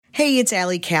Hey, it's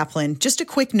Allie Kaplan. Just a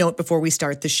quick note before we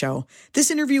start the show.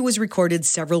 This interview was recorded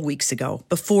several weeks ago,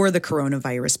 before the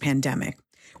coronavirus pandemic.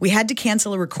 We had to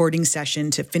cancel a recording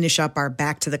session to finish up our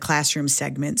Back to the Classroom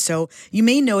segment, so you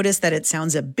may notice that it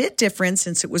sounds a bit different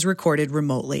since it was recorded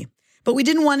remotely. But we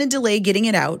didn't want to delay getting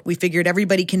it out. We figured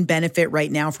everybody can benefit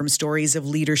right now from stories of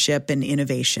leadership and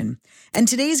innovation. And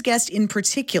today's guest in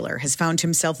particular has found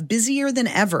himself busier than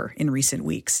ever in recent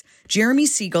weeks. Jeremy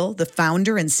Siegel, the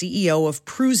founder and CEO of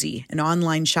Proozy, an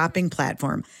online shopping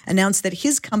platform, announced that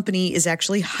his company is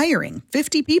actually hiring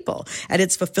 50 people at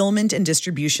its fulfillment and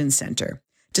distribution center.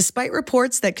 Despite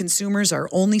reports that consumers are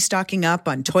only stocking up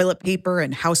on toilet paper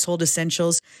and household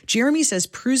essentials, Jeremy says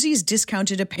Proozy's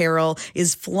discounted apparel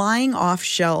is flying off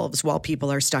shelves while people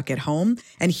are stuck at home,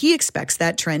 and he expects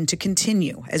that trend to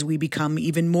continue as we become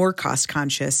even more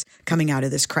cost-conscious coming out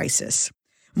of this crisis.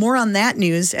 More on that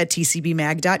news at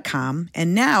tcbmag.com,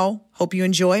 and now, hope you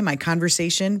enjoy my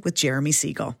conversation with Jeremy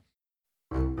Siegel.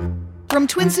 From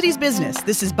Twin Cities Business,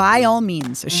 this is By All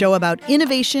Means, a show about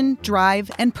innovation, drive,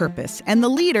 and purpose, and the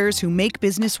leaders who make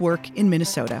business work in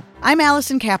Minnesota. I'm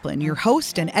Allison Kaplan, your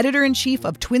host and editor-in-chief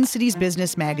of Twin Cities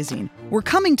Business magazine. We're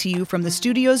coming to you from the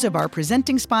studios of our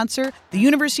presenting sponsor, the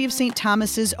University of St.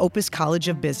 Thomas's Opus College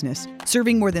of Business,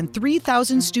 serving more than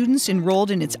 3,000 students enrolled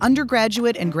in its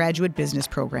undergraduate and graduate business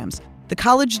programs. The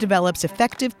college develops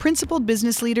effective, principled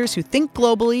business leaders who think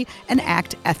globally and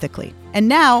act ethically. And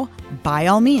now, By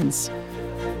All Means.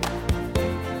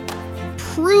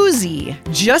 Proozy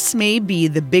just may be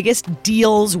the biggest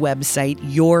deals website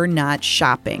you're not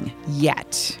shopping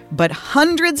yet. But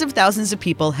hundreds of thousands of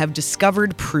people have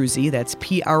discovered Proozy, that's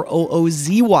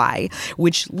Proozy,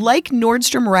 which, like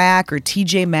Nordstrom Rack or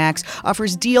TJ Maxx,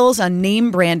 offers deals on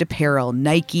name brand apparel,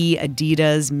 Nike,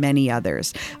 Adidas, many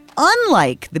others.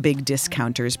 Unlike the big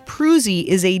discounters, Proozy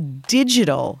is a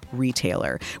digital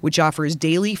retailer, which offers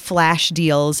daily flash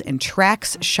deals and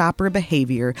tracks shopper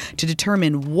behavior to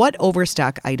determine what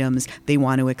overstock items they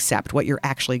want to accept, what you're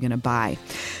actually going to buy.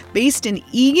 Based in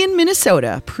Eagan,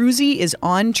 Minnesota, Proozy is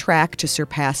on track to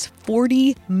surpass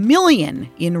 $40 million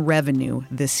in revenue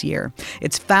this year.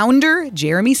 Its founder,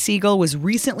 Jeremy Siegel, was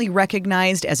recently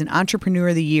recognized as an Entrepreneur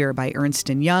of the Year by Ernst &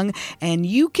 Young, and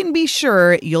you can be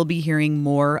sure you'll be hearing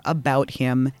more about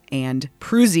him and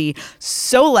Proozy.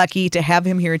 So lucky to have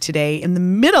him here today in the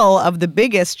middle of the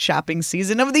biggest shopping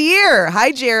season of the year.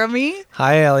 Hi, Jeremy.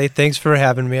 Hi, Allie. Thanks for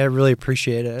having me. I really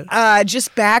appreciate it.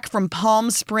 Just back from Palm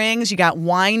Springs, you got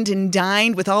wined and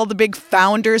dined with all the big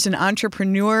founders and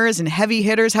entrepreneurs and heavy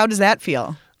hitters. How does that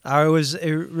feel?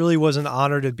 It really was an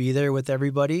honor to be there with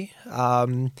everybody.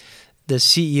 The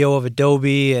CEO of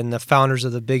Adobe and the founders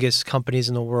of the biggest companies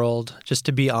in the world, just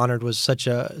to be honored was such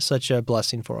a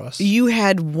blessing for us. You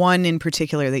had one in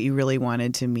particular that you really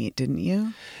wanted to meet, didn't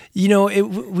you? You know,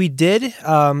 we did.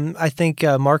 I think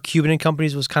Mark Cuban and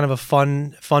Companies was kind of a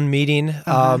fun meeting.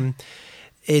 Uh-huh.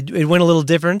 It went a little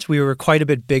different. We were quite a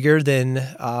bit bigger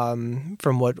than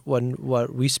from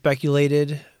what we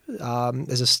speculated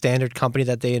as a standard company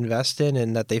that they invest in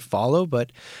and that they follow,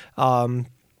 but.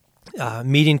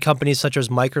 Meeting companies such as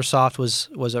Microsoft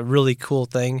was a really cool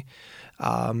thing,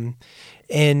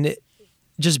 and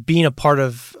just being a part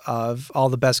of all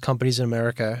the best companies in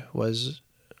America was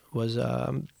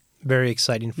very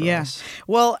exciting for us.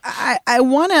 Well, I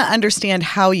want to understand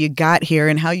how you got here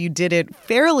and how you did it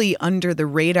fairly under the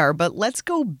radar, but let's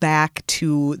go back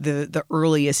to the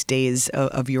earliest days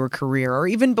of your career, or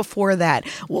even before that.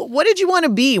 What did you want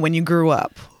to be when you grew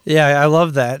up? Yeah, I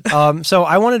love that. So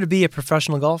I wanted to be a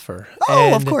professional golfer.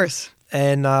 Oh, of course.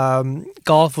 And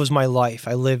golf was my life.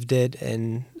 I lived it,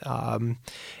 and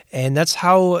that's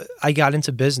how I got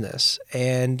into business.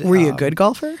 And were you a good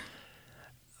golfer?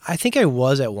 I think I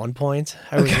was at one point.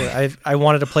 I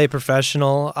wanted to play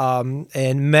professional,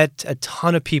 and met a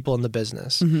ton of people in the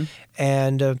business. Mm-hmm.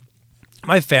 And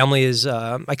my family is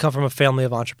I come from a family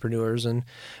of entrepreneurs, and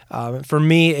for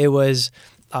me it was.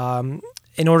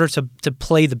 In order to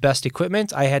play the best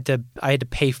equipment, I had to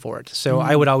pay for it. So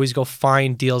I would always go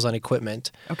find deals on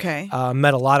equipment. Okay.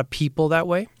 Met a lot of people that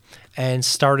way, and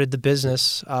started the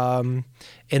business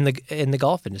in the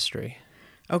golf industry.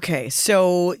 Okay,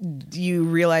 so you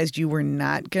realized you were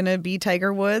not going to be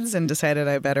Tiger Woods and decided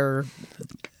I better.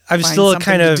 I'm still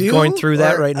kind of going through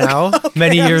that right now, okay,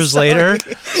 many years later.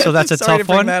 So that's a tough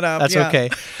one. That's okay.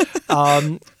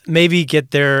 Maybe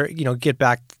get there, get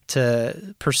back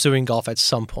to pursuing golf at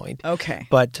some point. Okay.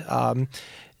 But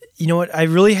you know what? I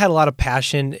really had a lot of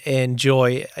passion and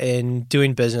joy in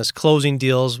doing business, closing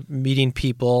deals, meeting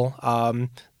people.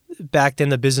 Back then,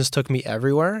 the business took me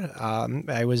everywhere.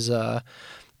 I was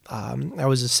I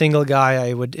was a single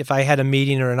guy. If I had a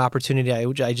meeting or an opportunity,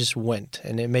 I just went,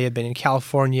 and it may have been in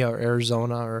California or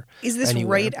Arizona or. Is this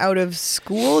anywhere. right out of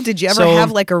school? Did you ever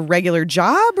have like a regular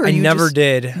job? Or I never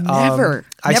did. Never.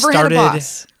 I never started, had a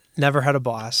boss. Never had a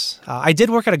boss. I did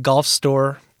work at a golf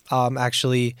store,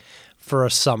 actually, for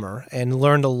a summer, and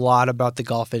learned a lot about the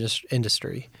golf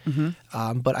industry.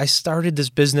 But I started this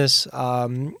business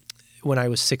when I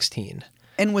was 16.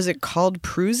 And was it called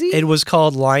Pruzy? It was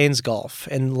called Lions Golf,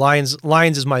 and Lions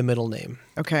is my middle name.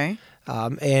 Okay.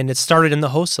 And it started in the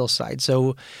wholesale side.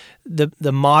 So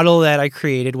the model that I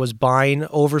created was buying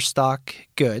overstock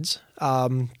goods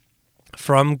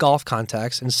from golf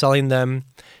contacts and selling them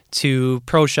to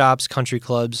pro shops, country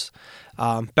clubs.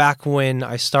 Back when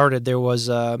I started, there was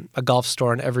a golf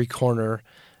store in every corner,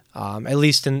 at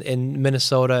least in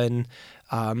Minnesota and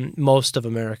most of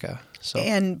America. So.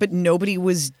 But nobody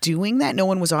was doing that? No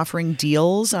one was offering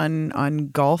deals on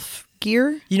golf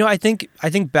gear? I think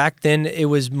back then it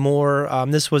was more,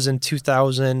 this was in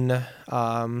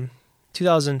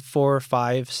 2004,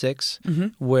 5, 6,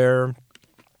 where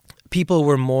people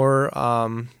were more,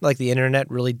 like the internet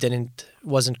really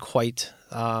wasn't quite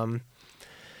the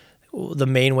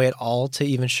main way at all to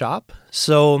even shop.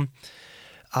 So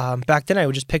back then I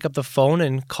would just pick up the phone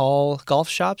and call golf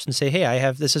shops and say,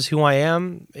 hey, this is who I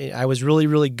am. I was really,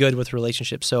 really good with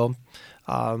relationships. So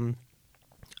I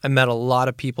met a lot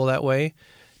of people that way.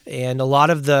 And a lot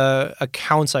of the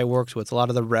accounts I worked with, a lot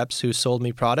of the reps who sold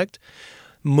me product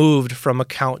moved from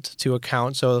account to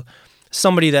account. So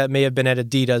somebody that may have been at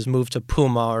Adidas moved to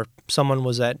Puma, or someone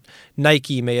was at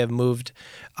Nike may have moved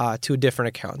to a different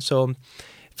account. So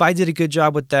if I did a good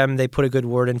job with them, they put a good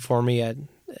word in for me at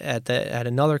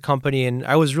another company, and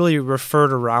I was really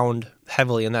referred around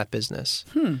heavily in that business.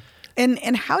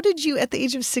 And how did you, at the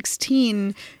age of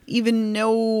 16, even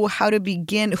know how to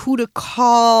begin, who to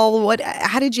call?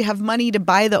 How did you have money to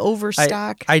buy the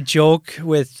overstock? I joke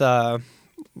with some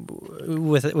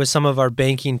of our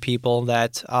banking people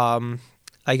that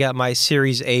I got my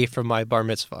Series A from my bar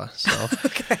mitzvah. So,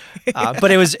 okay.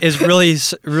 But it was really,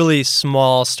 really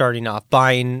small starting off,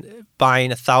 buying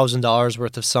 $1,000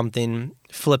 worth of something,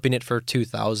 flipping it for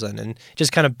 $2,000, and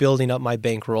just kind of building up my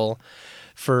bankroll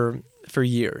for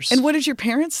years. And what did your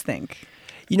parents think?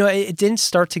 It didn't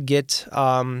start to get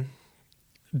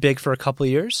big for a couple of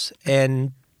years,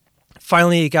 and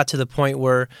finally it got to the point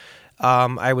where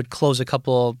I would close a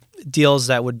couple deals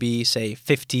that would be, say,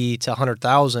 $50,000 to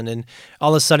 $100,000, and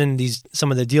all of a sudden some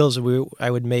of the deals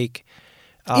I would make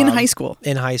in high school.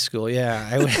 In high school,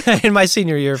 yeah, in my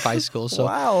senior year of high school. So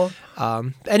wow.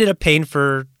 Ended up paying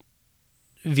for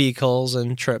vehicles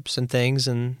and trips and things,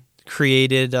 and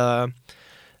created. By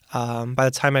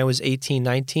the time I was 18,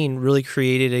 19, really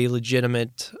created a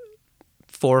legitimate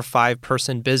 4 or 5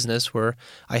 person business where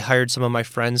I hired some of my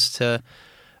friends to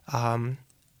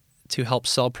help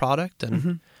sell product,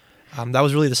 and that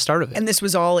was really the start of it. And this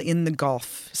was all in the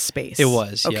golf space? It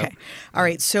was, okay. Yep. All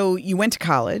right, so you went to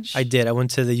college. I did. I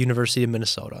went to the University of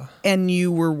Minnesota. And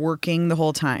you were working the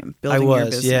whole time, building your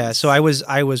business? Yeah. So I was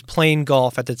playing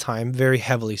golf at the time, very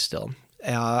heavily still.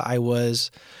 I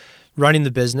was running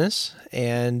the business,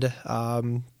 and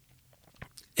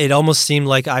it almost seemed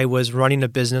like I was running a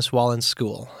business while in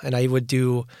school. And I would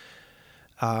do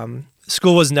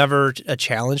school was never a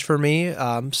challenge for me,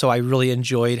 so I really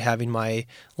enjoyed having my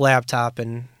laptop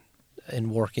and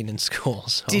working in school.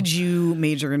 So. Did you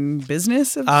major in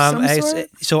business of some sort?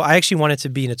 So I actually wanted to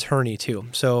be an attorney too.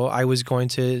 So I was going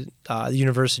to the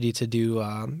university to do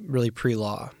really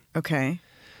pre-law. Okay.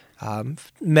 You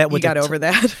got over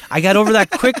that? I got over that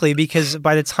quickly because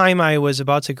by the time I was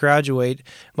about to graduate,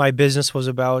 my business was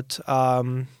about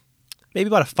maybe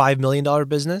about a $5 million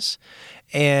business.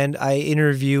 And I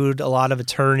interviewed a lot of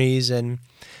attorneys and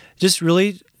just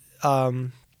really try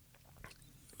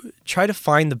to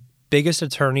find the biggest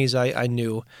attorneys I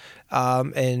knew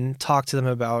and talk to them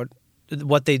about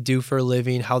what they do for a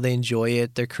living, how they enjoy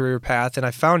it, their career path. And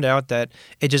I found out that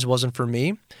it just wasn't for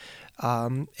me.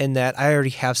 And that I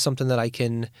already have something that I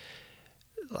can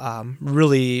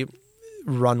really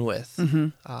run with.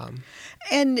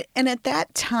 And at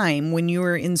that time, when you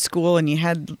were in school and you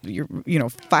had your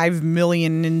 $5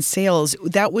 million in sales,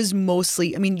 that was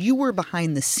mostly. I mean, you were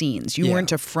behind the scenes. You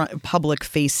weren't a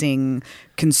public-facing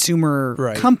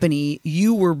consumer company.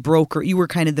 You were broker. You were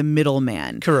kind of the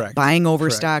middleman. Correct. Buying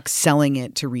overstock, selling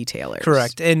it to retailers.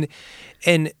 Correct. And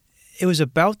it was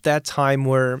about that time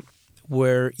where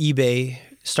eBay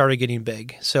started getting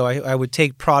big. So I would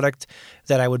take product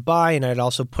that I would buy and I'd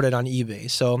also put it on eBay.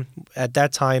 So at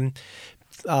that time,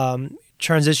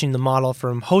 transitioning the model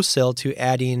from wholesale to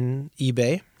adding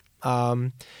eBay.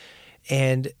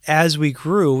 And as we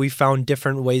grew, we found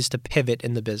different ways to pivot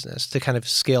in the business to kind of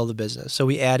scale the business. So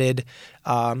we added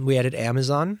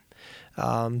Amazon.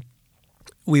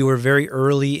 We were very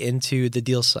early into the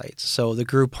deal sites, so the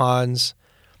Groupons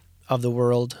of the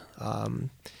world,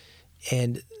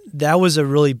 and that was a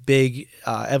really big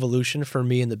evolution for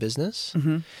me in the business.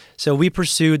 Mm-hmm. So we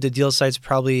pursued the deal sites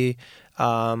probably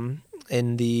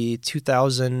in the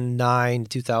 2009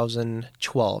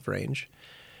 2012 range,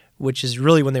 which is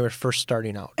really when they were first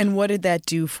starting out. And what did that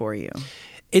do for you?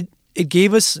 It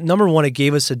gave us, number one, it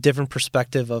gave us a different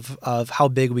perspective of how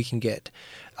big we can get.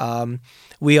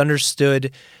 We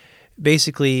understood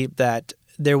basically that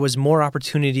there was more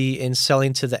opportunity in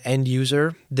selling to the end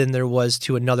user than there was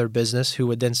to another business who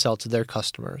would then sell to their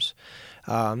customers.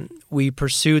 We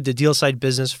pursued the deal site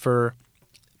business for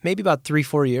maybe about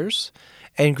 3-4 years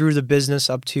and grew the business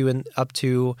up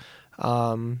to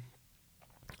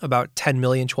about 10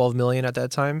 million, 12 million at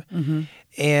that time. Mm-hmm.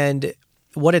 And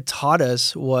what it taught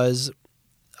us was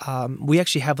we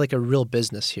actually have like a real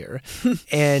business here.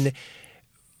 And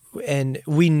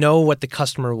we know what the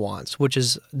customer wants, which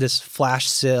is this flash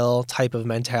sale type of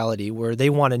mentality where they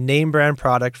want a name brand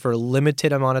product for a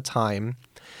limited amount of time.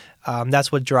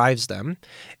 That's what drives them.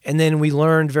 And then we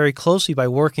learned very closely by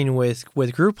working with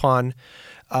Groupon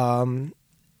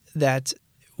that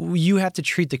you have to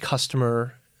treat the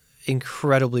customer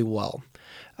incredibly well,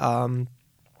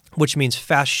 which means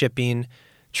fast shipping,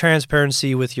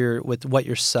 transparency with what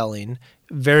you're selling,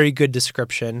 very good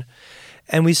description.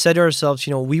 And we said to ourselves,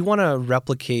 we want to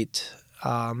replicate,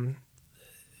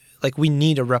 we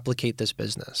need to replicate this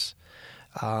business.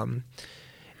 And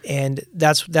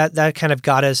that kind of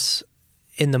got us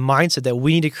in the mindset that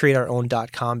we need to create our own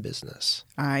 .com business.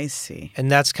 I see.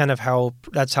 And that's kind of how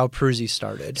Proozy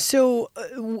started. So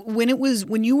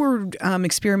when you were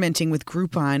experimenting with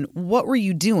Groupon, what were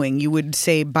you doing? You would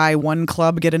say buy one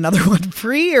club, get another one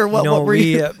free, or what were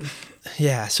you?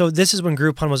 Yeah. So this is when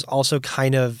Groupon was also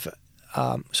kind of.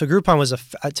 So Groupon was,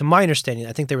 to my understanding,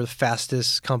 I think they were the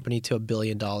fastest company to $1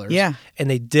 billion. Yeah. And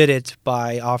they did it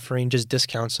by offering just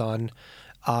discounts on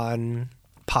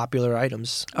popular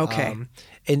items. Okay.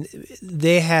 And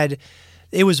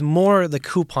it was more the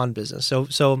coupon business.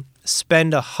 So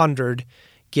spend $100,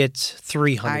 get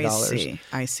 $300.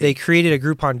 I see. They created a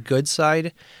Groupon good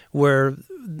side where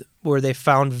they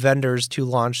found vendors to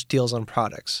launch deals on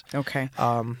products. Okay.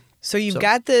 So you've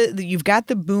got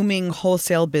the booming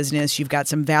wholesale business. You've got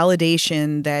some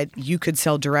validation that you could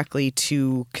sell directly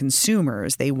to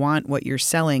consumers. They want what you're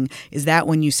selling. Is that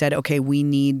when you said, okay,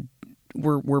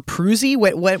 we're Proozy?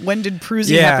 When did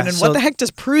Proozy happen? And what the heck does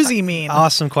Proozy mean?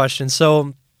 Awesome question.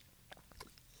 So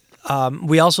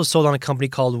we also sold on a company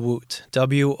called Woot,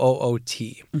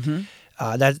 WOOT. Mm-hmm.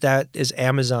 That is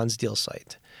Amazon's deal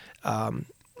site.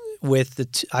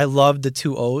 I loved the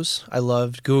 2 O's. I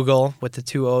loved Google with the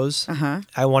 2 O's. Uh-huh.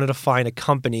 I wanted to find a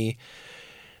company.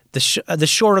 The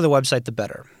shorter the website, the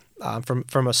better,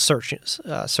 from a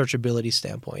searchability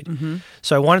standpoint. Mm-hmm.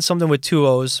 So I wanted something with 2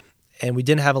 O's, and we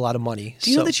didn't have a lot of money. Do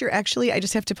you know that you're actually? I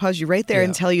just have to pause you right there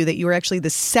and tell you that you were actually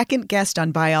the second guest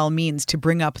on By All Means to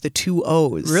bring up the 2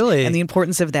 O's. Really? And the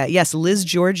importance of that. Yes, Liz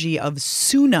Georgie of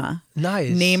Suna. Nice.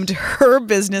 Named her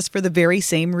business for the very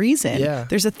same reason. Yeah.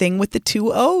 There's a thing with the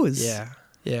 2 O's. Yeah.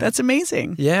 Yeah. That's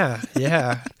amazing. Yeah.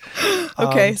 Yeah.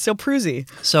 Okay, so Proozy.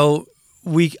 So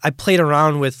I played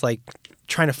around with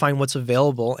trying to find what's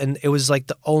available, and it was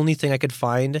the only thing I could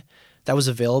find that was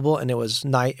available, and it was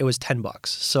 $10.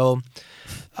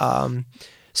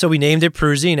 So we named it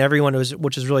Proozy, and everyone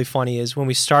which is really funny is when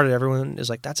we started, everyone is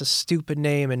like, "That's a stupid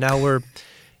name," and now we're,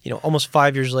 almost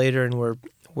 5 years later, and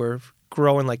we're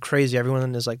growing like crazy.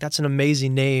 Everyone is like, "That's an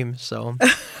amazing name." So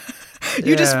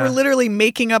you just were literally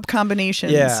making up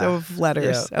combinations of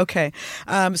letters. Yeah. Okay,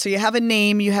 so you have a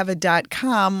name, you have a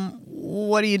 .com.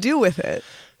 What do you do with it?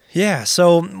 Yeah.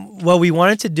 So what we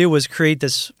wanted to do was create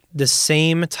the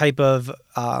same type of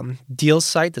deal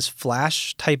site, this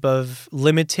flash type of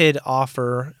limited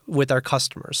offer with our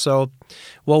customers. So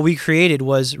what we created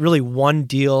was really one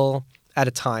deal at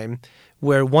a time,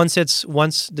 where once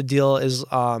the deal is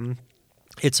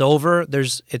it's over,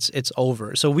 it's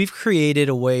over. So we've created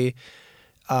a way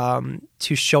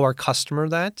to show our customer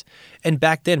that. And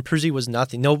back then, Proozy was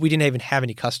nothing. No, we didn't even have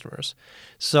any customers.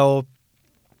 So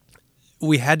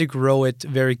we had to grow it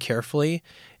very carefully.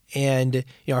 And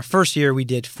our first year we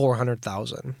did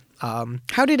 400,000.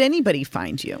 How did anybody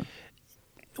find you?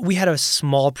 We had a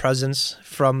small presence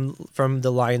from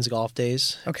the Lions golf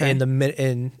days, okay,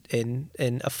 in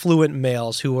affluent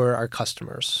males who were our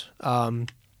customers.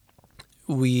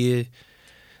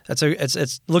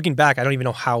 It's looking back, I don't even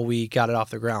know how we got it off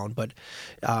the ground, but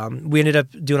we ended up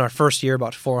doing our first year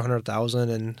about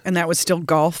 $400,000, and that was still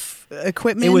golf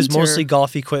equipment. It was mostly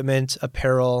golf equipment,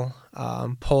 apparel,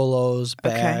 polos,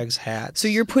 bags, hats. So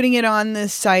you're putting it on the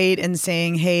site and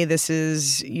saying, "Hey, this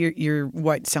is you're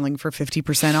what, selling for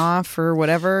 50% off or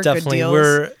whatever." Definitely,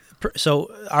 good deals?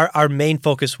 So our main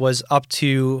focus was up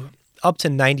to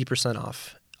 90%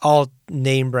 off all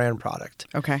name brand product.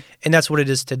 Okay. And that's what it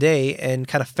is today. And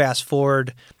kind of fast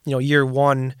forward, year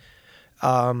one,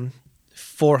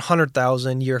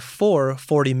 400,000, year four,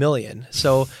 40 million.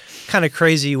 So kind of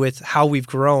crazy with how we've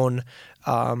grown.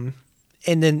 And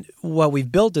then what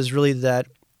we've built is really that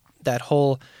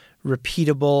whole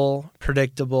repeatable,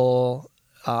 predictable,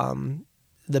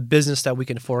 the business that we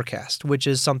can forecast, which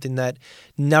is something that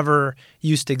never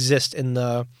used to exist in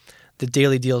the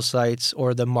daily deal sites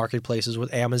or the marketplaces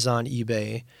with Amazon,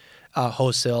 eBay,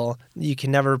 wholesale. You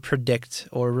can never predict,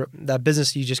 or that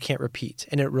business you just can't repeat,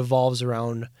 and it revolves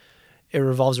around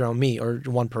me or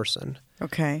one person.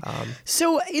 Okay.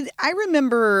 So I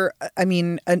remember,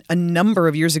 a number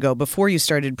of years ago, before you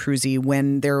started Prusy,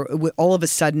 when all of a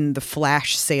sudden the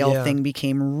flash sale thing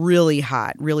became really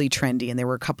hot, really trendy, and there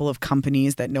were a couple of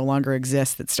companies that no longer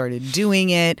exist that started doing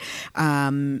it.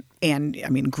 And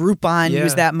Groupon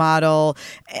used that model,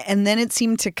 and then it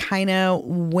seemed to kind of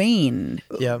wane.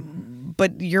 Yeah.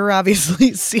 But you're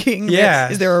obviously seeing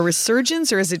that. Is there a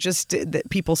resurgence, or is it just that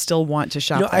people still want to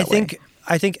shop that way?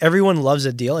 I think everyone loves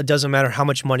a deal. It doesn't matter how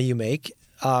much money you make.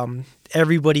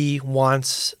 Everybody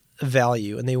wants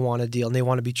value, and they want a deal, and they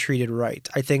want to be treated right.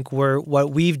 I think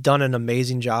what we've done an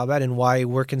amazing job at, and why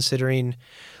we're considering,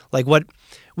 what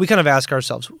we kind of ask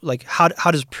ourselves,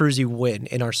 how does Prusy win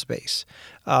in our space?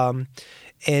 And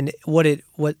what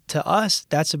to us,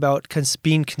 that's about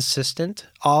being consistent,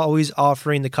 always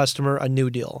offering the customer a new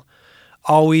deal,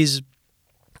 always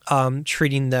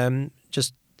treating them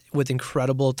just with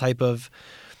incredible type of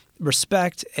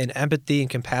respect and empathy and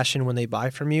compassion when they buy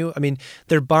from you. I mean,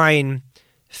 they're buying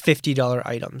 $50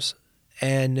 items,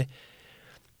 and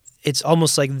it's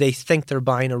almost like they think they're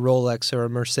buying a Rolex or a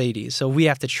Mercedes. So we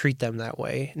have to treat them that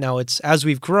way. Now, it's as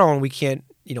we've grown, we can't.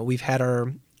 We've had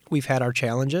our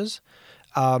challenges,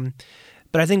 but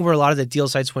I think where a lot of the deal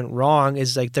sites went wrong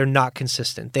is they're not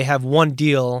consistent. They have one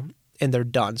deal and they're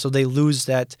done, so they lose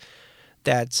that.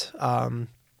 The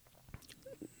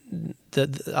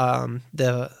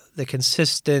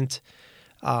consistent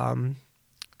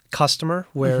customer,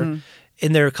 where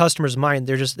in their customer's mind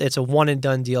it's a one and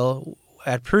done deal.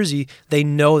 At Prusy, they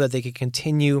know that they can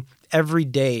continue every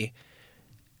day,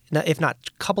 if not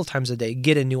a couple times a day,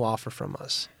 get a new offer from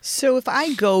us. So if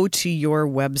I go to your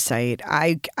website,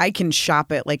 I can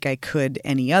shop it like I could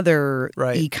any other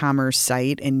e-commerce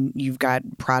site, and you've got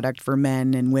product for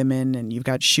men and women, and you've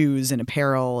got shoes and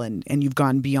apparel, and you've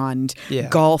gone beyond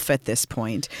golf at this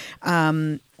point.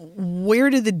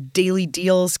 Where do the daily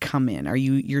deals come in?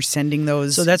 You're sending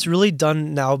those? So that's really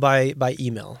done now by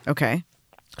email. Okay.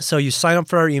 So you sign up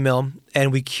for our email,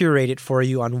 and we curate it for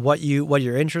you on what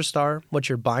your interests are, what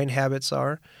your buying habits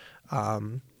are. Our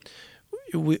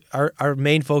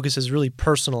main focus is really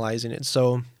personalizing it.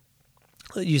 So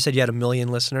you said you had 1 million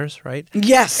listeners, right?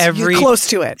 Yes, you're close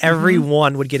to it. Every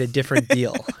one would get a different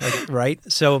deal, right?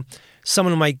 So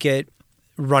someone might get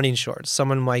running shorts,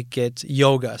 someone might get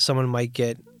yoga, someone might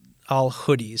get all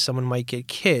hoodies, someone might get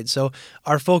kids. So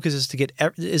our focus is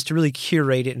to really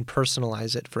curate it and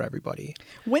personalize it for everybody.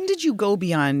 When did you go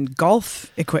beyond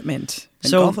golf equipment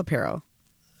and golf apparel?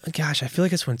 Gosh, I feel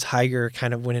like it's when Tiger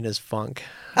kind of went in his funk.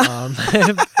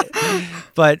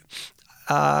 But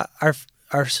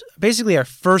basically our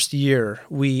first year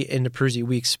into Prusy,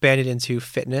 we expanded into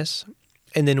fitness,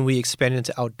 and then we expanded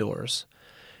into outdoors.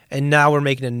 And now we're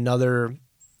making another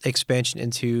expansion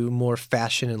into more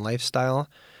fashion and lifestyle.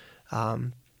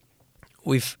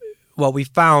 What we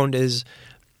found is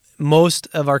most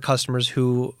of our customers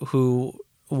who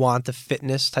want the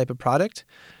fitness type of product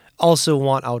also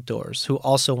want outdoors, who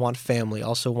also want family,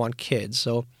 also want kids.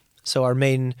 So our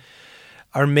main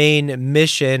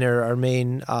mission, or our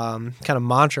main kind of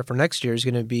mantra for next year is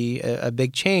going to be a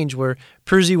big change, where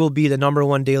Prusy will be the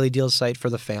 #1 daily deal site for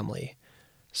the family.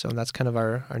 So that's kind of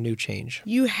our new change.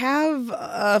 You have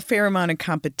a fair amount of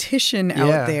competition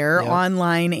out there,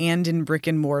 online and in brick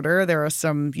and mortar. There are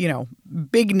some,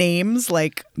 big names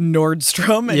like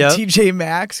Nordstrom and TJ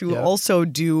Maxx who also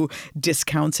do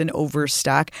discounts and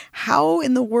overstock. How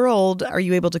in the world are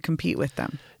you able to compete with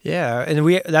them? Yeah,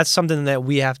 and that's something that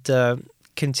we have to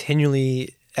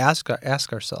continually ask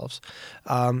ourselves.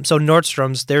 So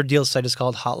Nordstrom's, their deal site is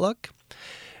called HauteLook.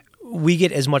 We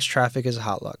get as much traffic as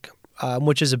HauteLook.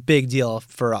 which is a big deal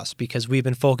for us because we've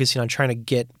been focusing on trying to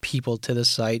get people to the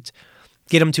site,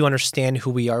 get them to understand who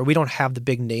we are. We don't have the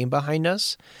big name behind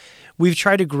us. We've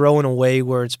tried to grow in a way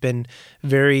where it's been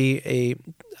very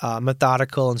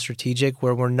methodical and strategic,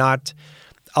 where we're not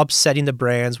upsetting the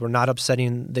brands, we're not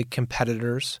upsetting the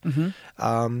competitors.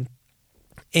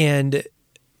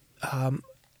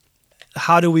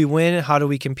 How do we win? How do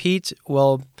we compete?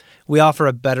 Well, we offer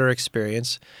a better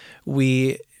experience.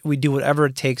 We do whatever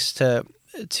it takes to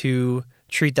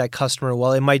treat that customer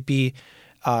well. It might be,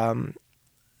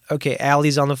 okay,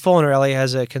 Allie's on the phone or Allie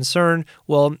has a concern.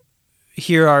 Well,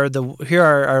 here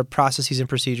are our processes and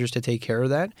procedures to take care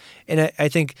of that. And I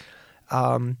think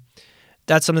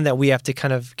that's something that we have to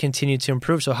kind of continue to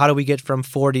improve. So how do we get from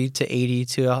 40 to 80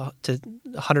 to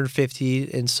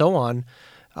 150 and so on?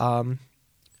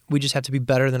 We just have to be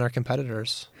better than our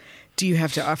competitors. Do you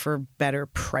have to offer better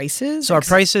prices? So our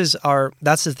prices are,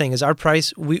 that's the thing, is our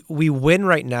price, we win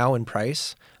right now in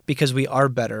price because we are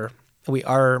better.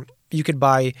 You could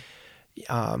buy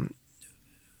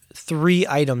 3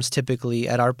 items typically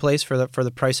at our place for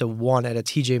the price of 1 at a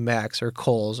TJ Maxx or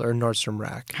Kohl's or Nordstrom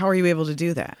Rack. How are you able to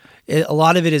do that? A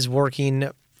lot of it is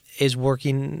working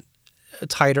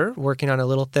tighter, working on a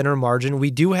little thinner margin. We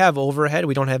do have overhead.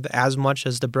 We don't have as much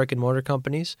as the brick and mortar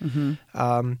companies,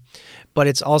 but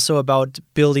it's also about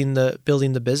building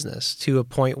the business to a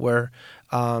point where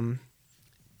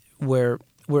we're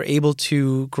able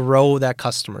to grow that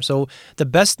customer. So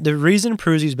the reason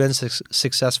Peruzzi's been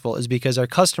successful is because our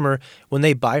customer, when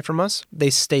they buy from us,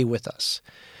 they stay with us.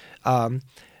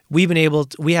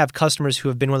 We have customers who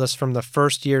have been with us from the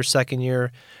first year, second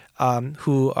year,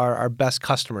 who are our best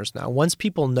customers now. Once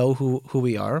people know who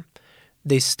we are,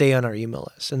 they stay on our email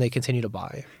list and they continue to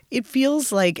buy. It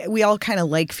feels like we all kind of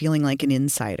like feeling like an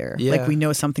insider, like we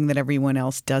know something that everyone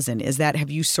else doesn't. Have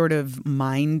you sort of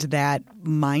mined that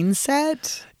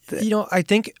mindset? I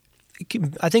think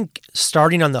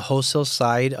starting on the wholesale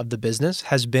side of the business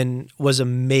was a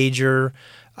major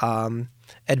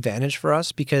advantage for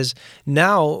us because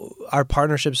now our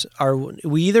partnerships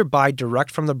we either buy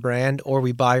direct from the brand or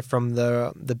we buy from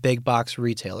the big box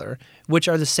retailer, which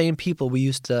are the same people we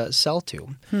used to sell to.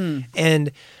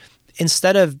 And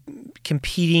instead of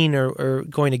competing or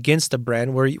going against the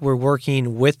brand, we're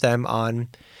working with them on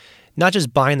not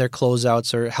just buying their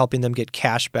closeouts or helping them get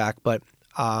cash back, but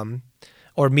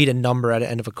or meet a number at the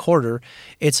end of a quarter.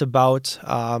 It's about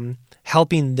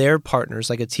helping their partners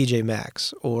like a TJ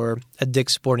Maxx or a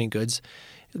Dick's Sporting Goods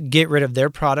get rid of their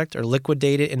product or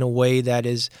liquidate it in a way that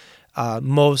is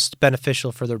most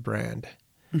beneficial for their brand.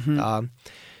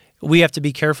 We have to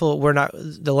be careful.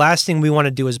 The last thing we want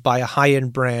to do is buy a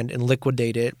high-end brand and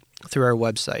liquidate it through our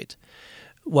website.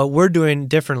 What we're doing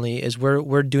differently is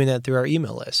we're doing that through our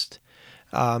email list,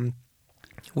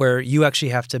 where you actually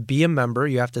have to be a member.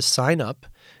 You have to sign up.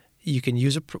 You can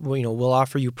use we'll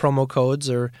offer you promo codes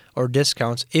or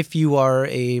discounts if you are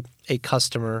a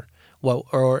customer,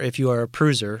 or if you are a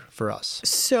Peruzer for us.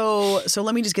 So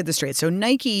let me just get this straight. So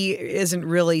Nike isn't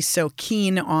really so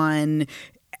keen on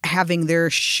having their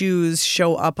shoes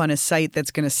show up on a site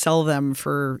that's going to sell them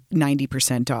for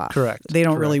 90% off. Correct. They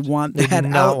don't really want that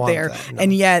out there. No.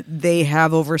 And yet they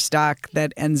have overstock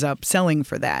that ends up selling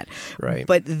for that. Right.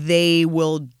 But they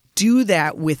will do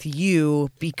that with you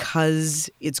because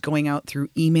it's going out through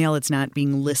email. It's not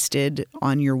being listed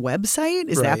on your website.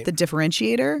 Is that the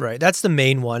differentiator? Right. That's the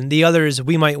main one. The other is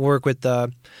we might work with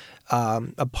a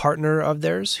partner of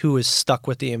theirs who is stuck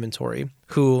with the inventory,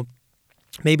 who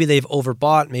maybe they've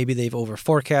overbought, maybe they've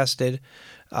overforecasted,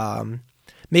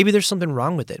 maybe there's something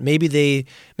wrong with it. Maybe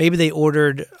they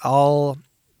ordered all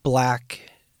black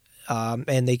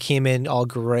and they came in all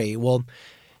gray. Well,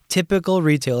 typical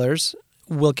retailers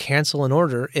will cancel an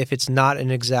order if it's not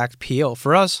an exact PO.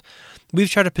 For us, we've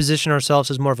tried to position ourselves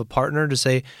as more of a partner to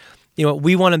say,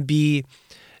 we want to be,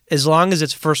 as long as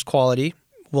it's first quality,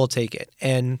 we'll take it.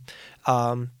 And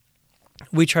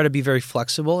we try to be very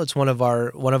flexible. It's one of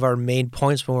our main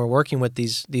points when we're working with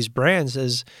these brands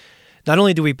is not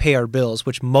only do we pay our bills,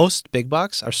 which most big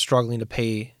box are struggling to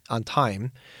pay on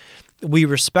time, we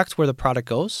respect where the product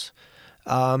goes,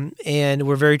 and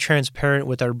we're very transparent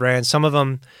with our brands. Some of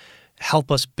them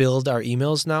help us build our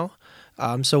emails now,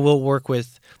 so we'll work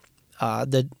with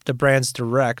the brands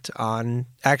direct on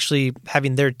actually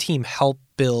having their team help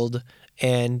build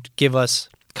and give us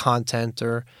content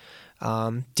or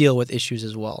deal with issues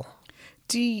as well.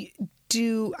 Do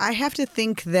have to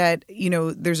think that,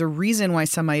 there's a reason why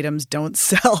some items don't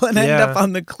sell and end up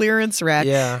on the clearance rack.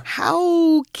 Yeah.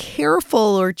 How careful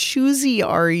or choosy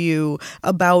are you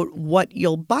about what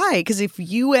you'll buy? Because if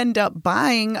you end up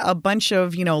buying a bunch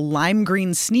of, lime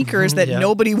green sneakers that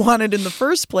nobody wanted in the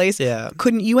first place,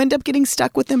 couldn't you end up getting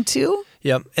stuck with them too?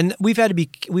 Yep, and we've had to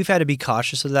be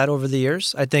cautious of that over the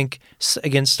years. I think,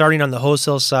 again, starting on the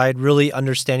wholesale side, really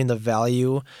understanding the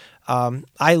value.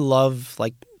 I love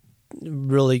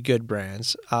really good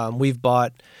brands. We've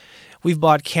bought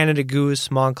Canada Goose,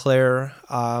 Montclair.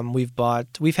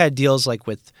 We've had deals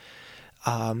with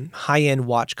high-end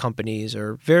watch companies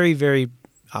or very, very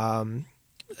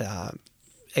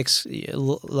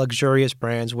luxurious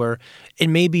brands where it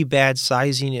may be bad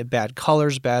sizing, bad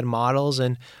colors, bad models,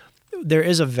 and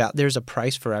there's a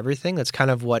price for everything. That's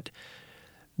kind of what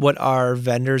our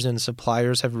vendors and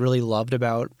suppliers have really loved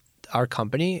about our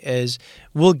company is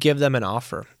we'll give them an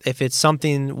offer. If it's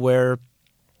something where,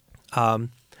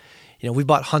 we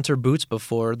bought Hunter boots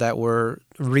before that were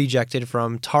rejected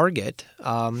from Target,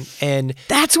 and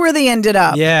that's where they ended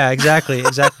up. Yeah, exactly.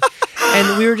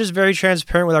 And we were just very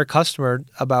transparent with our customer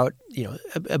about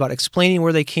explaining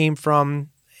where they came from.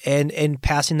 And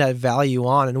passing that value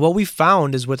on. And what we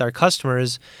found is with our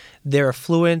customers, they're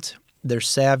affluent, they're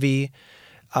savvy,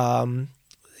 they're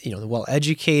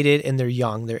well-educated, and they're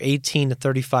young. They're 18 to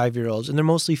 35-year-olds, and they're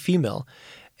mostly female.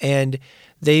 And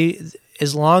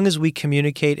as long as we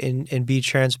communicate and be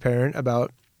transparent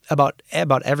about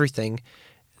everything,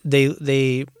 they're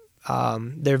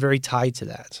very tied to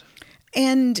that.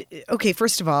 And, okay,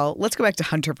 first of all, let's go back to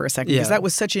Hunter for a second, because that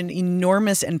was such an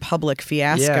enormous and public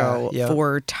fiasco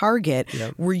for Target.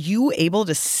 Yeah. Were you able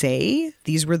to say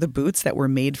these were the boots that were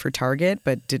made for Target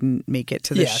but didn't make it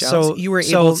to the shelves? So you were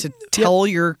able to tell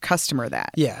your customer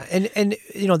that? Yeah, and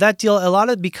that deal, a lot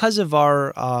of, because of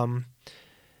our,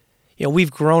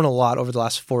 we've grown a lot over the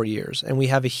last 4 years, and we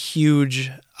have a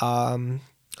huge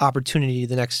opportunity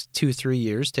the next 2-3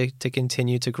 years to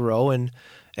continue to grow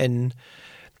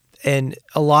and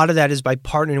a lot of that is by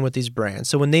partnering with these brands.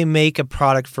 So when they make a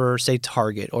product for, say,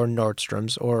 Target or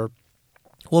Nordstrom's, or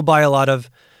we'll buy a lot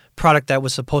of product that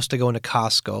was supposed to go into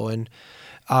Costco,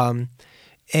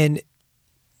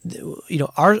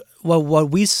 what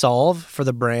we solve for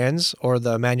the brands or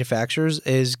the manufacturers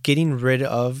is getting rid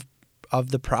of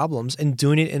the problems and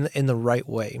doing it in the right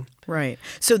way. Right.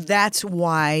 So that's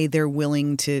why they're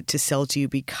willing to sell to you,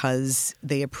 because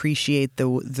they appreciate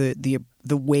the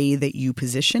way that you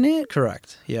position it?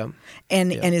 Correct. Yeah.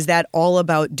 And is that all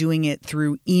about doing it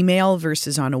through email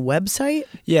versus on a website?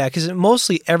 Yeah, because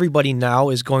mostly everybody now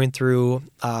is going through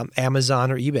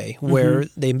Amazon or eBay, where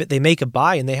they make a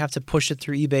buy and they have to push it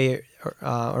through eBay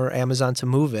or Amazon to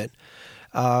move it.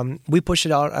 We push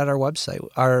it out at our website.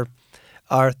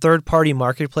 Our third-party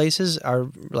marketplaces are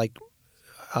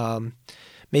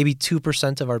maybe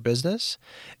 2% of our business,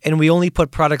 and we only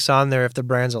put products on there if the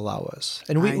brands allow us.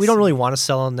 And we don't really want to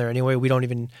sell on there anyway. We don't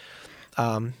even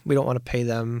we don't want to pay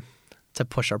them to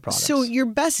push our products. So your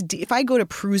best, if I go to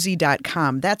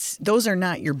Pruzzi.com, those are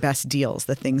not your best deals,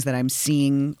 the things that I'm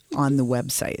seeing on the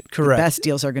website. Correct. The best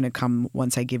deals are going to come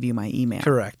once I give you my email.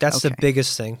 Correct. That's the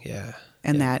biggest thing. Yeah.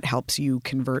 And that helps you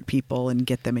convert people and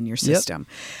get them in your system.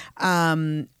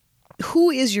 Yep.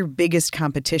 Who is your biggest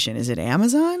competition? Is it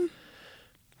Amazon?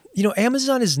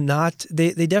 Amazon is not.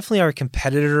 They definitely are a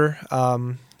competitor,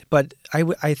 but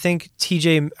I think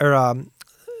TJ or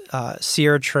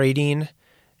Sierra Trading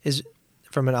is,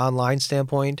 from an online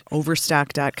standpoint,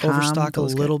 Overstock.com. Overstock a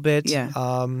little bit. Yeah.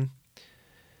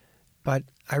 But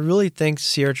I really think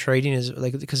Sierra Trading is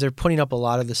because they're putting up a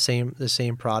lot of the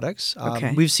same products.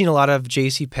 Okay. We've seen a lot of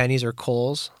JCPenney's or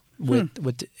Kohl's with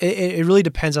it really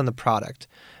depends on the product,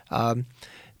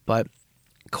 but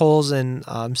Kohl's and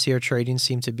Sierra Trading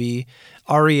seem to be,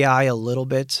 REI a little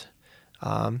bit.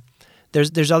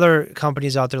 There's other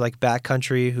companies out there like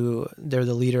Backcountry who they're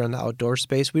the leader in the outdoor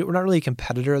space. We're not really a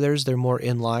competitor of theirs. They're more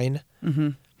in line. Mm-hmm.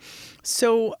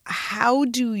 So how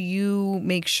do you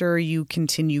make sure you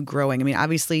continue growing? I mean,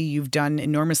 obviously you've done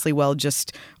enormously well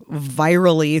just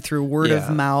virally through word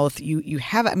of mouth. You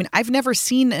have, I mean, I've never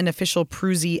seen an official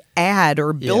Pruzzi ad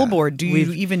or billboard. Do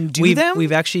you even do them?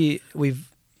 We've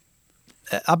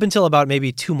up until about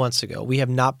maybe 2 months ago, we have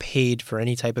not paid for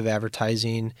any type of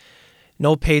advertising,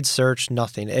 no paid search,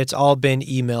 nothing. It's all been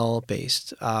email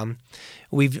based.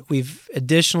 We've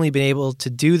additionally been able to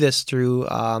do this through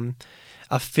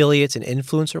affiliates and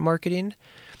influencer marketing.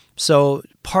 So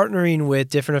partnering with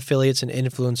different affiliates and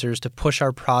influencers to push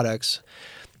our products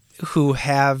who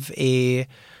have a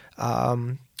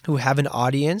who have an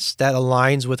audience that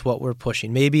aligns with what we're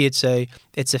pushing. Maybe it's a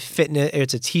fitness,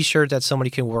 it's a t-shirt that somebody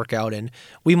can work out in.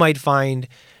 We might find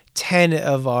 10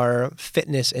 of our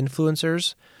fitness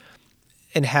influencers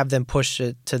and have them push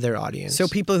it to their audience. So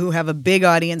people who have a big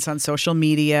audience on social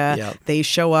media, Yep. they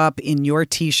show up in your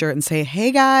t-shirt and say,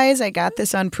 hey guys, I got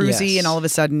this on Pruzy, Yes. and all of a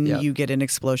sudden Yep. you get an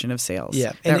explosion of sales.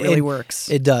 Yeah, That really and works.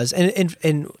 It does,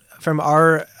 and from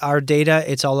our data,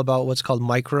 it's all about what's called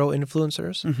micro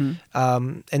influencers,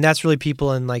 and that's really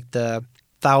people in like the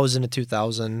 1,000 to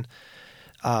 2,000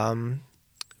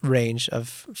 range of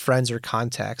friends or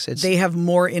contacts. They have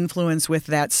more influence with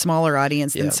that smaller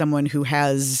audience than Yeah. someone who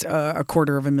has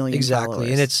 250,000 exactly,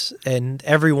 followers. and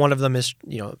every one of them is,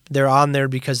 they're on there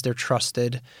because they're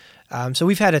trusted. So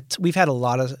we've had a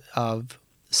lot of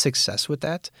success with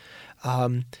that.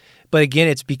 But again,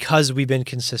 it's because we've been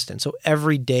consistent. So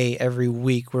every day, every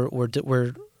week,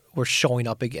 we're showing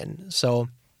up again. So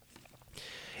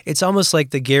it's almost like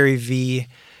the Gary Vee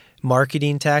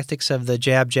marketing tactics of the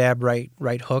jab,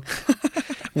 right hook,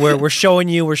 where we're showing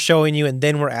you, and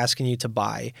then we're asking you to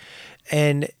buy.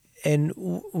 And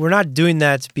we're not doing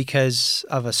that because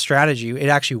of a strategy. It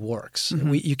actually works.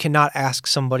 You cannot ask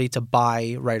somebody to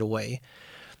buy right away.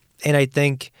 And I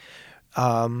think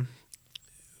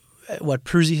what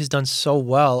Pruzy has done so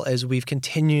well is we've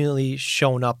continually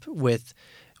shown up with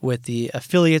the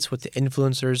affiliates, with the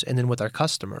influencers, and then with our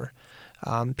customer.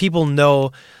 People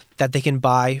know that they can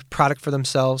buy product for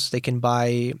themselves. They can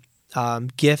buy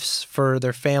gifts for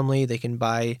their family. They can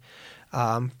buy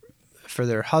for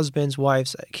their husbands,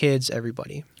 wives, kids,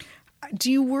 everybody.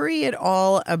 Do you worry at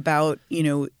all about,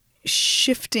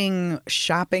 shifting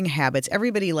shopping habits?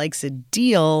 Everybody likes a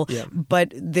deal, Yeah.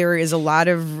 but there is a lot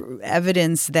of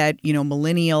evidence that,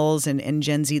 millennials and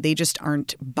Gen Z, they just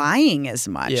aren't buying as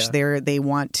much. Yeah. They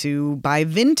want to buy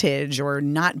vintage or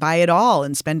not buy at all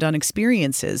and spend on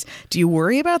experiences. Do you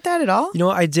worry about that at all?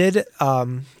 I did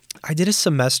a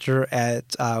semester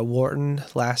at Wharton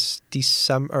last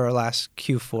December or last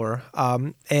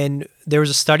Q4, and there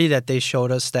was a study that they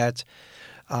showed us that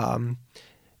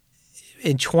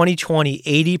in 2020,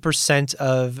 80%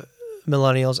 of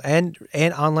millennials and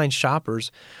online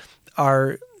shoppers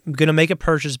are going to make a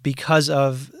purchase because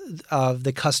of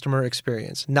the customer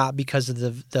experience, not because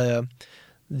of the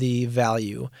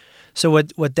value. So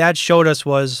what that showed us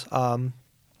was,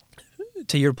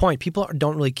 to your point, people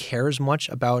don't really care as much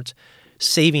about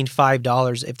saving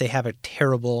 $5 if they have a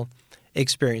terrible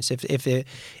experience. If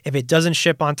it doesn't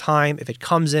ship on time, if it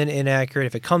comes in inaccurate,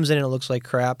 if it comes in and it looks like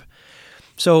crap.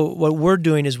 So what we're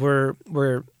doing is we're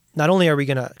not only are we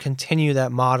going to continue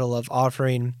that model of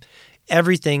offering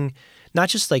everything, not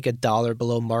just like $1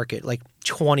 below market, like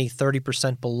 20,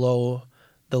 30% below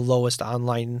the lowest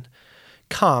online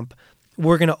comp,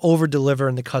 we're going to over-deliver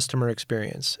in the customer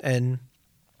experience. And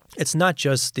it's not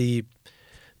just the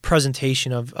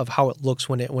presentation of how it looks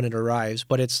when it arrives,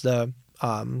 but it's the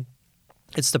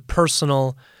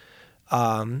personal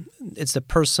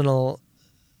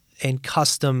and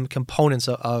custom components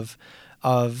of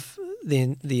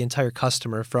the entire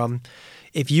customer. From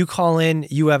if you call in,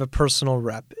 you have a personal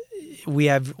rep. We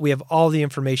have all the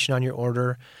information on your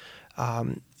order,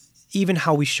 even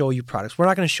how we show you products. We're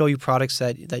not going to show you products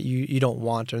that you don't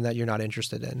want or that you're not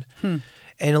interested in.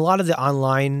 And a lot of the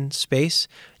online space,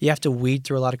 you have to weed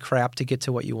through a lot of crap to get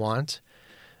to what you want.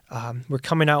 We're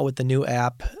coming out with the new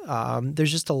app.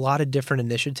 There's just a lot of different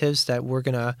initiatives that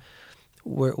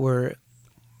we're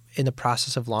in the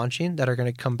process of launching that are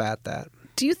going to combat that.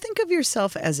 Do you think of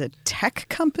yourself as a tech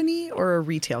company or a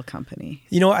retail company?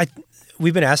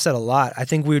 We've been asked that a lot. I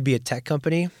think we would be a tech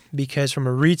company because from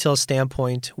a retail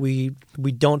standpoint, we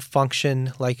don't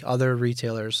function like other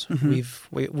retailers.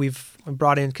 We've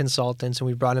brought in consultants and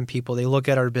we've brought in people. They look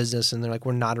at our business and they're like,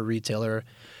 we're not a retailer.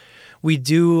 We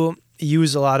do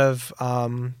use a lot of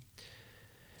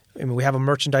we have a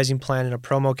merchandising plan and a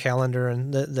promo calendar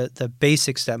and the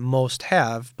basics that most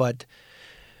have, but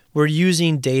we're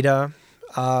using data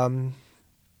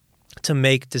to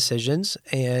make decisions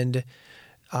and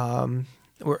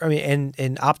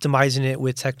optimizing it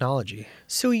with technology.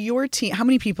 So your team, how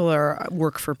many people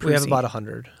work for Pruzy? We have about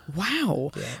 100.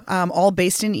 Wow. Yeah. All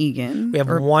based in Eagan? We have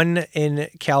one in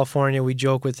California. We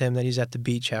joke with him that he's at the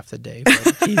beach half the day,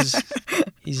 but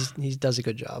he does a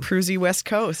good job. Pruzy West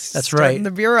Coast. That's starting right.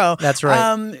 The bureau. That's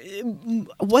right.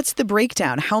 What's the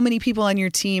breakdown? How many people on your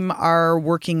team are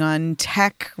working on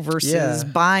tech versus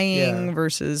buying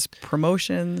versus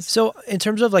promotions? So in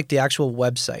terms of like the actual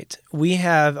website, we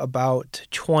have about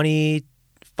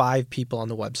 25 people on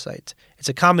the website. It's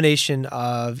a combination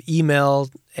of email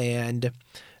and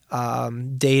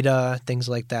data, things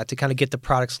like that, to kind of get the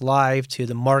products live, to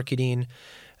the marketing,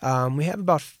 We have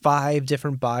about 5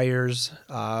 different buyers,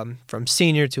 from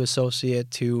senior to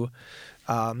associate to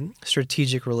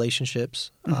strategic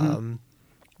relationships.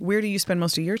 Where do you spend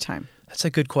most of your time? That's a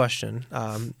good question.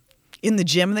 In the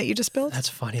gym that you just built? That's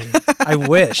funny. I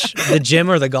wish. The gym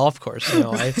or the golf course.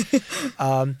 I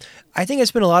think I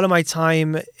spend a lot of my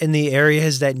time in the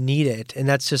areas that need it, and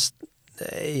that's just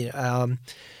that's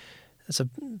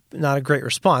not a great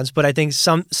response. But I think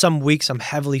some weeks I'm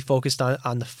heavily focused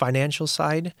on the financial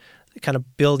side, kind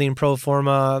of building pro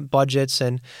forma budgets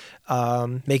and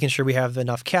making sure we have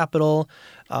enough capital.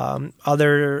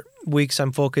 Other weeks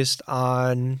I'm focused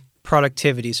on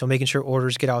productivity, so making sure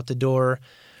orders get out the door,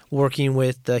 working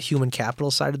with the human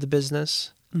capital side of the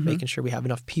business, making sure we have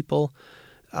enough people.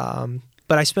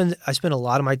 But I spend a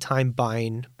lot of my time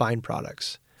buying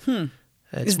products.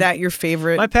 Is that your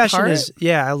favorite My passion part? is,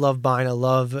 I love buying. I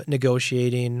love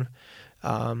negotiating.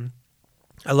 I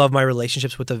love my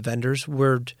relationships with the vendors.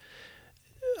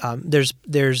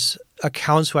 There's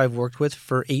accounts who I've worked with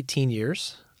for 18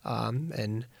 years,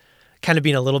 and kind of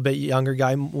being a little bit younger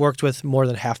guy, worked with more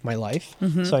than half my life,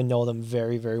 so I know them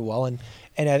very, very well. And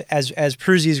as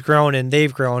Pruzy's grown and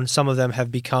they've grown, some of them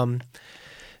have become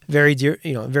very dear,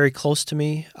 very close to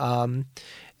me.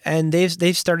 And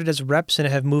they've started as reps and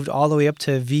have moved all the way up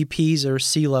to VPs or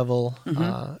C-level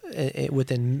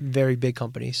within very big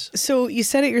companies. So you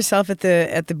said it yourself at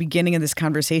the beginning of this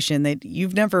conversation that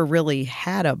you've never really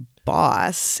had a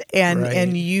boss,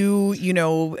 and you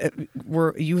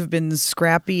have been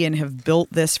scrappy and have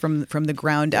built this from the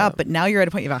ground up. But now you're at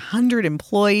a point you have 100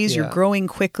 employees. You're growing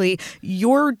quickly.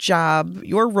 Your job,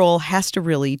 your role has to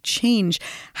really change.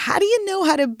 How do you know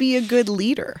how to be a good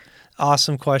leader?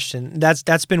 Awesome question.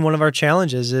 That's been one of our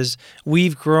challenges is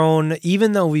we've grown,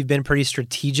 even though we've been pretty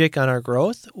strategic on our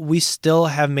growth, we still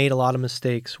have made a lot of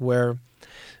mistakes where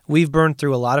we've burned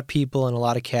through a lot of people and a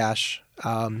lot of cash.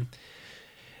 And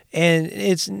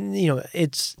it's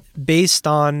based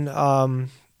on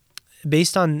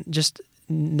just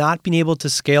not being able to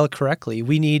scale correctly.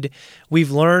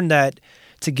 We've learned that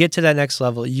to get to that next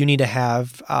level, you need to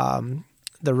have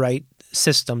the right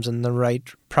systems and the right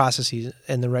processes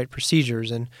and the right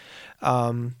procedures and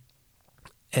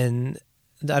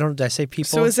did I say people?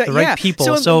 So is that the right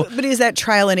people? So, but is that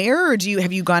trial and error, or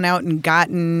have you gone out and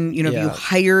gotten have you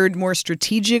hired more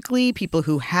strategically people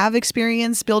who have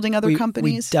experience building other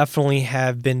companies? We definitely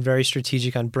have been very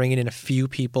strategic on bringing in a few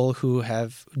people who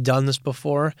have done this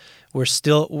before.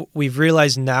 We've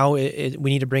realized now we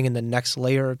need to bring in the next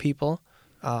layer of people,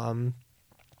 who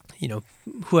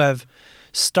have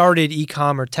started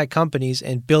e-com or tech companies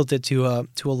and built it to a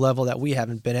level that we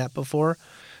haven't been at before.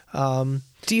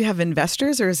 Do you have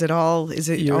investors, or is it all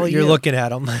you? You're looking at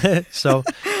them. So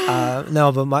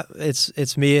no, but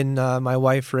it's me and my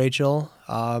wife Rachel,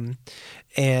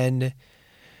 and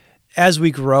as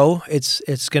we grow,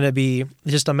 it's going to be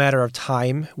just a matter of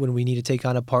time when we need to take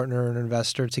on a partner or an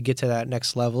investor to get to that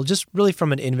next level. Just really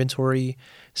from an inventory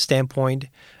standpoint.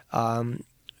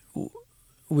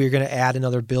 We're going to add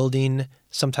another building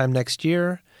sometime next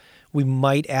year. We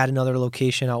might add another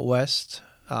location out west.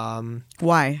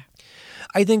 Why?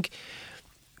 I think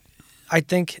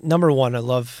number one, I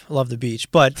love the beach,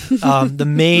 but the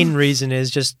main reason is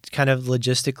just kind of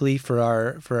logistically for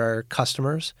our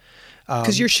customers.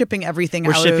 Because you're shipping everything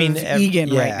out of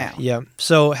Eagan right now. Yeah.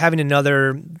 So having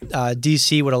another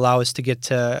DC would allow us to get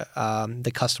to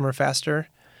the customer faster.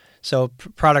 So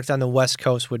product on the West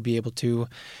Coast would be able to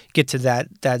get to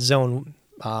that zone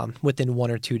within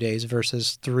 1 or 2 days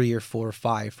versus 3 or 4 or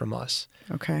 5 from us.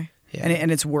 Okay. Yeah.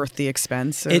 And it's worth the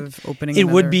expense of opening It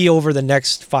would be over the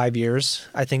next 5 years.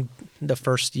 I think the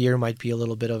first year might be a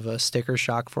little bit of a sticker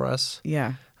shock for us.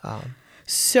 Yeah.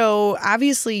 So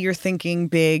obviously you're thinking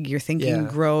big, you're thinking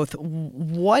growth.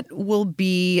 What will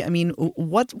be,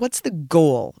 what's the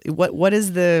goal? What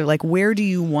is where do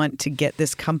you want to get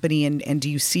this company, and do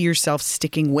you see yourself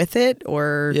sticking with it,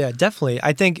 or? Yeah, definitely.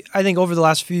 I think over the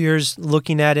last few years,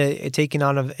 looking at it, taking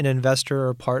on an investor or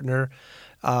a partner,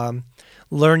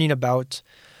 learning about,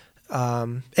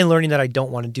 and learning that I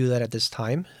don't want to do that at this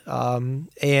time.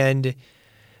 And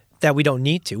that we don't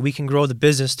need to. We can grow the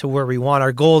business to where we want.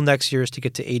 Our goal next year is to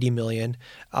get to 80 million.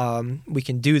 We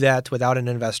can do that without an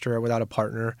investor or without a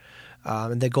partner.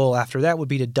 And the goal after that would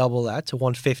be to double that to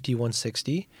 150,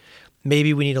 160.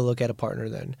 Maybe we need to look at a partner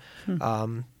then.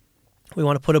 We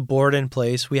want to put a board in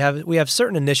place. We have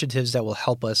certain initiatives that will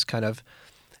help us kind of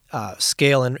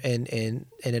scale and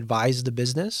advise the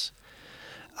business.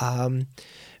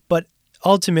 But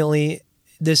ultimately,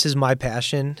 this is my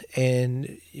passion,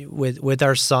 and with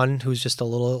our son, who's just a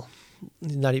little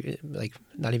not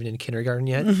even in kindergarten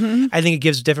yet. I think it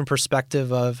gives a different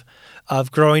perspective of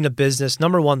growing a business.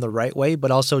 Number one, the right way,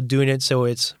 but also doing it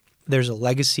so there's a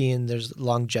legacy and there's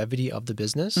longevity of the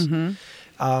business. And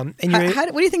what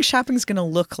do you think shopping's going to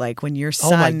look like when your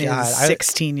son is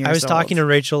 16 years old? I was talking to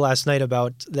Rachel last night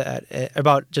about that,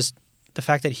 about just the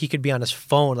fact that he could be on his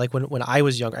phone. Like when I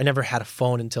was younger, I never had a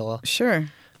phone until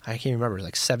I can't remember,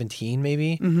 like 17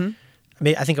 maybe. I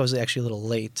mean, I think I was actually a little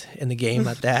late in the game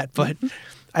at that, but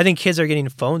I think kids are getting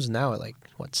phones now at like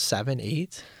 7,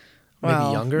 8, maybe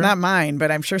younger. Not mine, but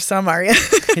I'm sure some are.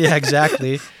 Yeah,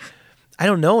 exactly. I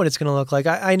don't know what it's going to look like.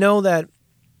 I know that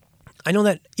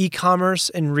e-commerce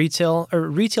and retail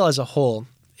as a whole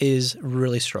is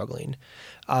really struggling.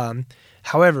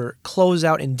 However,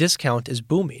 closeout and discount is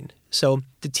booming. So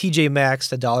the TJ Maxx,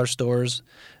 the dollar stores,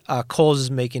 Kohl's is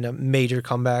making a major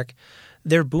comeback.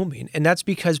 They're booming, and that's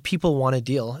because people want a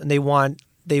deal, and they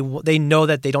know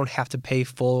that they don't have to pay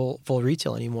full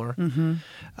retail anymore.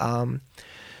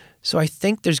 So I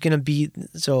think there's going to be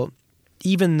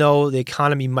even though the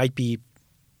economy might be,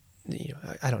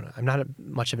 I don't know, I'm not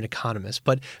much of an economist,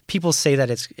 but people say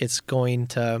that it's going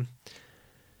to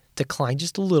decline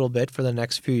just a little bit for the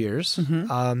next few years.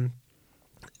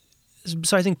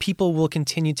 So I think people will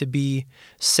continue to be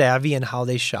savvy in how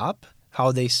they shop,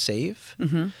 how they save.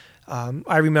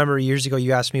 I remember years ago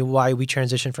you asked me why we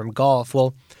transitioned from golf.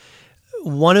 Well,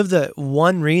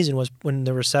 one reason was when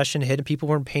the recession hit and people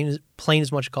weren't playing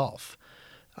as much golf.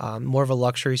 More of a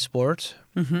luxury sport,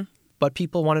 but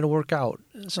people wanted to work out.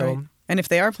 So, right. And if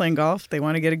they are playing golf, they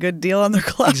want to get a good deal on their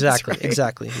clubs. Exactly, right?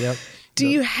 exactly. Yep. Do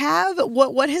you have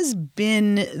what has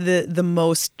been the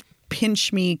most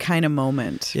pinch me kind of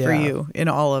moment for you in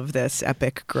all of this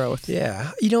epic growth?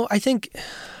 Yeah, I think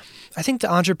the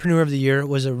Entrepreneur of the Year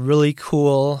was a really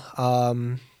cool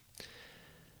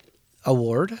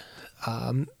award.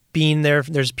 Being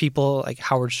there's people like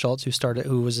Howard Schultz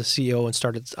who was a CEO and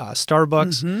started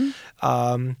Starbucks.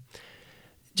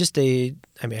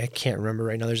 I can't remember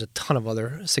right now. There's a ton of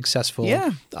other successful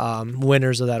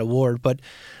winners of that award, but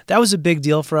that was a big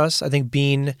deal for us. I think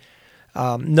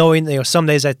knowing some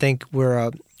days I think we're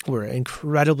an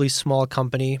incredibly small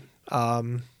company,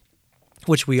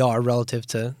 which we are relative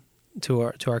to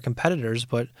our competitors,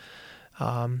 but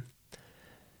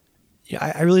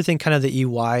I really think kind of the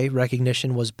EY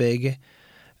recognition was big.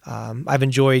 I've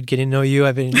enjoyed getting to know you.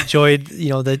 I've enjoyed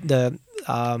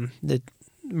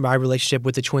my relationship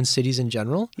with the Twin Cities in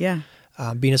general. Yeah.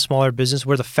 Being a smaller business,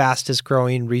 we're the fastest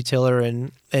growing retailer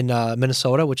in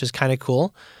Minnesota, which is kind of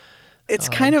cool. It's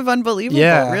kind of unbelievable,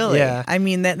 really. Yeah. I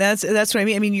mean, that's what I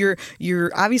mean. I mean,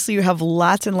 you're obviously you have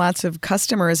lots and lots of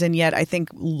customers, and yet I think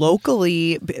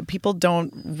locally people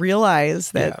don't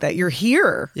realize that you're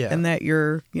here and that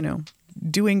you're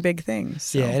doing big things.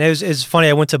 So. Yeah, and it's funny.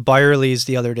 I went to Byerly's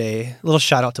the other day. A little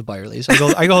shout out to Byerly's.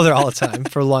 I go there all the time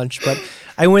for lunch, but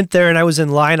I went there and I was in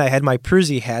line. I had my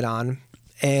Pruzy hat on,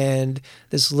 and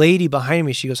this lady behind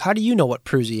me, she goes, "How do you know what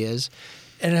Pruzy is?"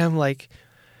 And I'm like,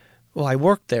 "Well, I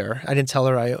work there." I didn't tell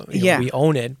her we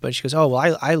own it, but she goes, "Oh,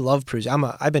 well, I love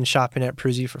Pruzy. I've been shopping at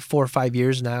Pruzy for 4 or 5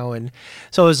 years now," and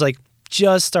so it was like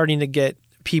just starting to get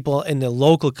people in the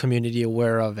local community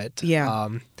aware of it. Yeah,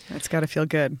 that's got to feel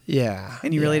good. Yeah,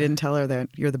 and you really didn't tell her that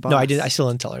you're the boss. No, I didn't. I still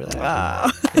didn't tell her that.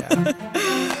 Wow. Yeah.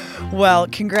 Well,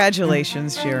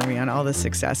 congratulations, Jeremy, on all the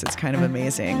success. It's kind of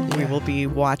amazing. Yeah. We will be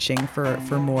watching for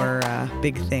more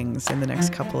big things in the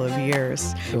next couple of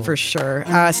years, for sure.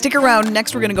 Stick around.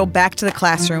 Next, we're going to go back to the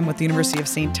classroom with the University of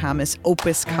St. Thomas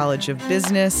Opus College of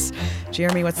Business.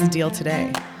 Jeremy, what's the deal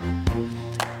today?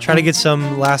 Try to get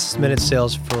some last-minute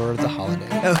sales for the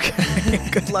holiday. Okay.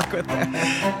 Good luck with that.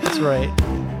 That's right.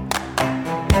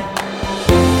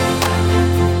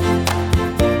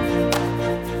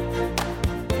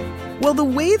 Well, the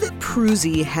way that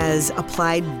Pruzy has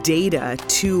applied data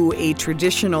to a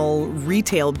traditional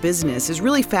retail business is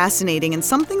really fascinating and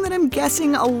something that I'm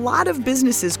guessing a lot of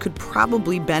businesses could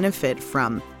probably benefit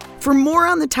from. For more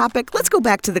on the topic, let's go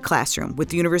back to the classroom with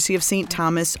the University of St.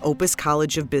 Thomas Opus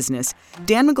College of Business.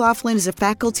 Dan McLaughlin is a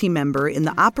faculty member in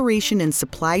the Operation and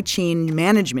Supply Chain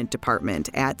Management Department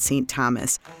at St.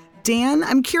 Thomas. Dan,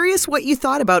 I'm curious what you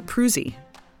thought about Pruzy.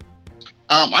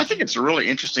 I think it's a really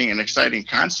interesting and exciting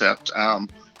concept.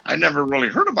 I never really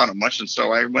heard about it much, and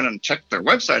so I went and checked their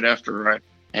website after I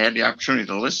had the opportunity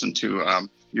to listen to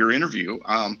your interview.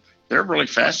 They're really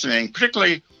fascinating,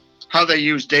 particularly how they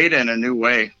use data in a new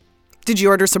way. Did you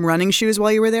order some running shoes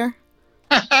while you were there?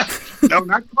 No,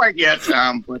 not quite yet,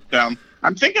 but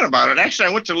I'm thinking about it. Actually,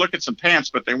 I went to look at some pants,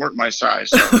 but they weren't my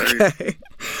size. So okay.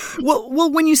 Well,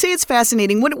 when you say it's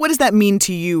fascinating, what does that mean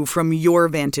to you from your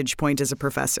vantage point as a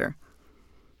professor?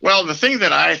 Well, the thing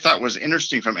that I thought was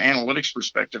interesting from analytics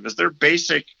perspective is their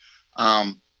basic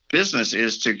business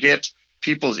is to get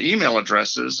people's email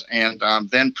addresses and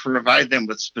then provide them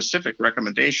with specific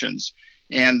recommendations.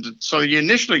 And so you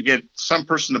initially get some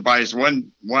person that buys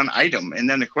one item, and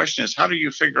then the question is, how do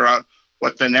you figure out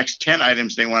what the next 10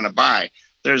 items they want to buy?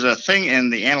 There's a thing in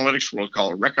the analytics world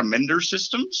called recommender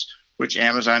systems, which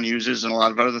Amazon uses and a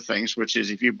lot of other things, which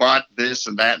is if you bought this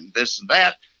and that and this and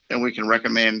that, then we can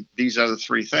recommend these other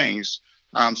 3 things.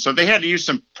 So they had to use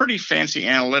some pretty fancy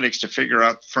analytics to figure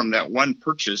out from that one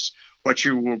purchase what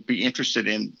you will be interested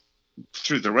in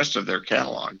through the rest of their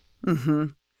catalog. Mm-hmm.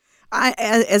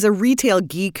 As a retail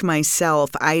geek myself,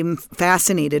 I'm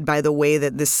fascinated by the way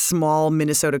that this small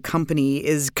Minnesota company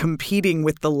is competing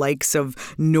with the likes of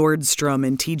Nordstrom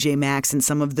and TJ Maxx and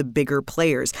some of the bigger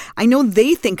players. I know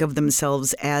they think of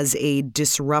themselves as a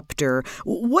disruptor.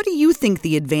 What do you think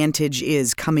the advantage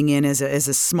is coming in as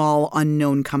a small,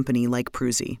 unknown company like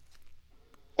Pruzy?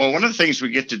 Well, one of the things we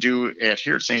get to do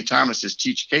here at St. Thomas is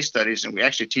teach case studies, and we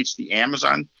actually teach the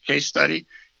Amazon case study.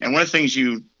 And one of the things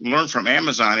you learn from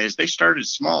Amazon is they started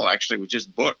small, actually, with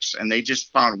just books, and they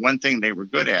just found one thing they were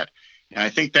good at. And I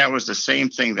think that was the same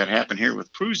thing that happened here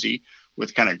with Pruzy,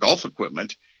 with kind of golf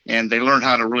equipment, and they learned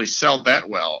how to really sell that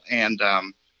well. And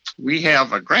we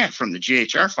have a grant from the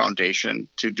GHR Foundation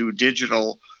to do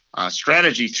digital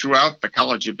strategy throughout the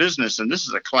College of Business, and this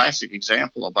is a classic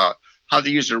example about how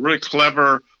they use a really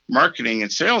clever marketing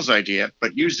and sales idea,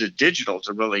 but use the digital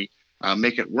to really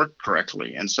make it work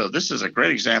correctly. And so this is a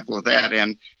great example of that.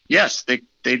 And yes, they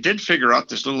did figure out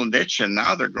this little niche, and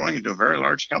now they're growing into a very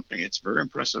large company. It's very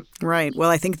impressive. Right. Well,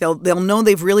 I think they'll know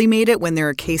they've really made it when they're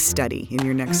a case study in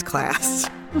your next class.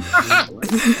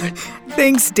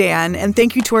 Thanks, Dan. And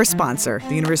thank you to our sponsor,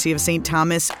 the University of St.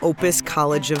 Thomas Opus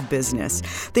College of Business.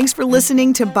 Thanks for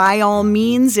listening to By All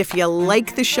Means. If you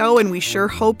like the show, and we sure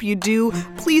hope you do,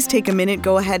 please take a minute,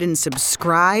 go ahead and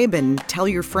subscribe and tell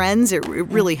your friends. It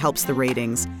really helps the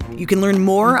ratings. You can learn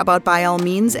more about By All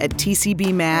Means at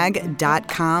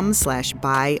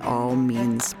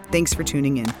tcbmag.com/byallmeans. Thanks for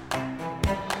tuning in.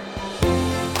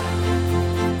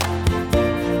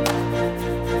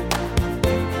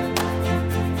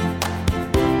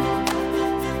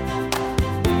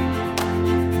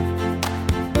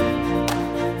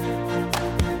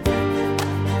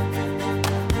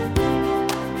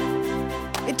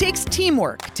 It takes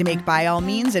teamwork to make By All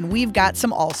Means, and we've got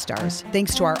some all-stars.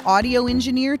 Thanks to our audio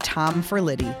engineer, Tom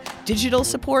Ferlitti. Digital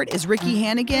support is Ricky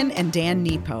Hannigan and Dan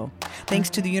Nepo. Thanks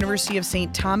to the University of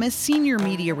St. Thomas Senior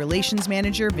Media Relations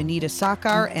Manager, Vinita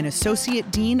Sakar, and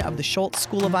Associate Dean of the Schultz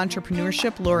School of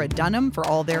Entrepreneurship, Laura Dunham, for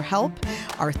all their help.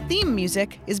 Our theme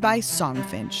music is by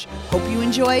Songfinch. Hope you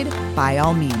enjoyed By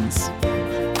All Means.